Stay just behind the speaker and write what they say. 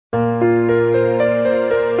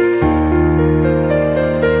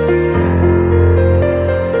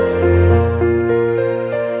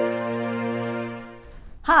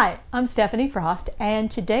I'm Stephanie Frost, and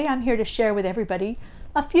today I'm here to share with everybody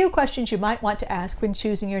a few questions you might want to ask when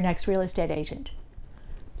choosing your next real estate agent.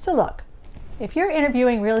 So look, if you're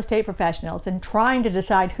interviewing real estate professionals and trying to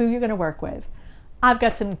decide who you're going to work with, I've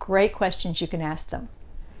got some great questions you can ask them.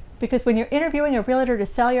 Because when you're interviewing a realtor to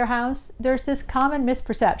sell your house, there's this common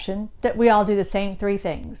misperception that we all do the same three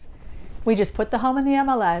things. We just put the home in the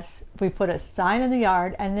MLS, we put a sign in the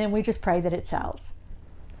yard, and then we just pray that it sells.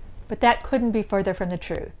 But that couldn't be further from the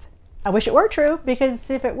truth. I wish it were true, because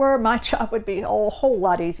if it were, my job would be a whole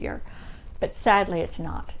lot easier. But sadly, it's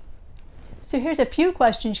not. So here's a few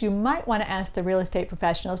questions you might want to ask the real estate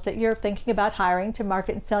professionals that you're thinking about hiring to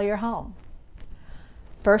market and sell your home.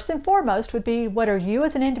 First and foremost would be, what are you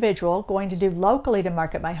as an individual going to do locally to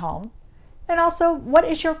market my home? And also, what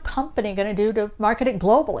is your company going to do to market it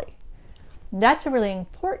globally? That's a really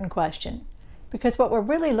important question, because what we're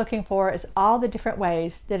really looking for is all the different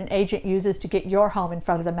ways that an agent uses to get your home in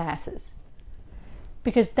front of the masses.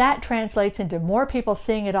 Because that translates into more people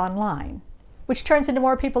seeing it online, which turns into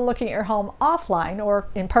more people looking at your home offline or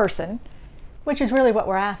in person, which is really what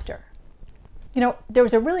we're after. You know, there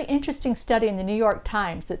was a really interesting study in the New York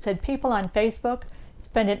Times that said people on Facebook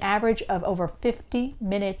spend an average of over 50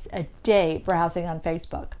 minutes a day browsing on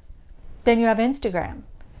Facebook. Then you have Instagram.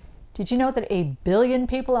 Did you know that 1 billion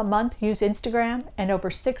people a month use Instagram and over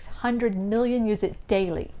 600 million use it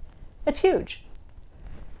daily? It's huge.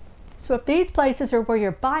 So if these places are where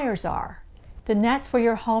your buyers are, then that's where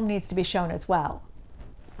your home needs to be shown as well.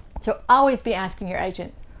 So always be asking your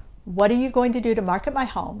agent, what are you going to do to market my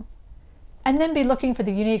home? And then be looking for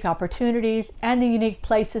the unique opportunities and the unique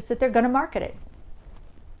places that they're going to market it.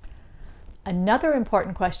 Another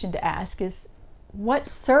important question to ask is, what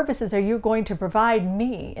services are you going to provide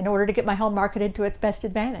me in order to get my home marketed to its best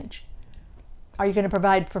advantage? Are you going to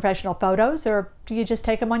provide professional photos, or do you just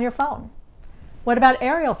take them on your phone? What about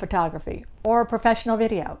aerial photography or professional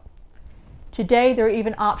video? Today, there are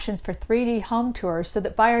even options for 3D home tours so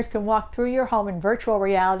that buyers can walk through your home in virtual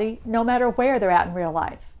reality no matter where they're at in real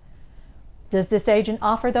life. Does this agent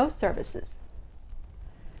offer those services?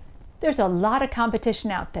 There's a lot of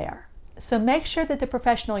competition out there. So make sure that the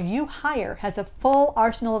professional you hire has a full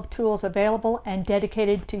arsenal of tools available and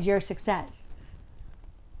dedicated to your success.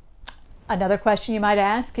 Another question you might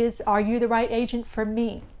ask is, are you the right agent for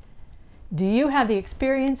me? Do you have the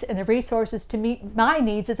experience and the resources to meet my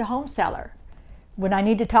needs as a home seller? When I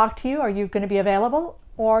need to talk to you, are you going to be available,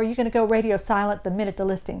 or are you going to go radio silent the minute the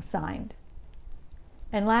listing's signed?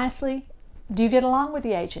 And lastly, do you get along with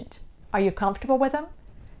the agent? Are you comfortable with them?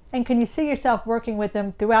 And can you see yourself working with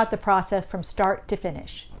them throughout the process from start to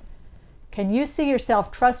finish? Can you see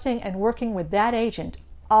yourself trusting and working with that agent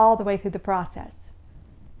all the way through the process?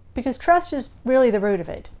 Because trust is really the root of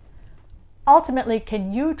it. Ultimately,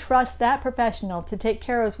 can you trust that professional to take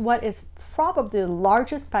care of what is probably the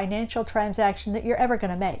largest financial transaction that you're ever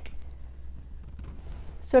going to make?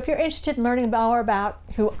 So if you're interested in learning more about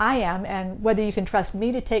who I am and whether you can trust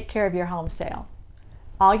me to take care of your home sale,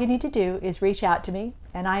 all you need to do is reach out to me,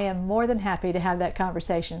 and I am more than happy to have that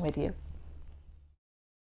conversation with you.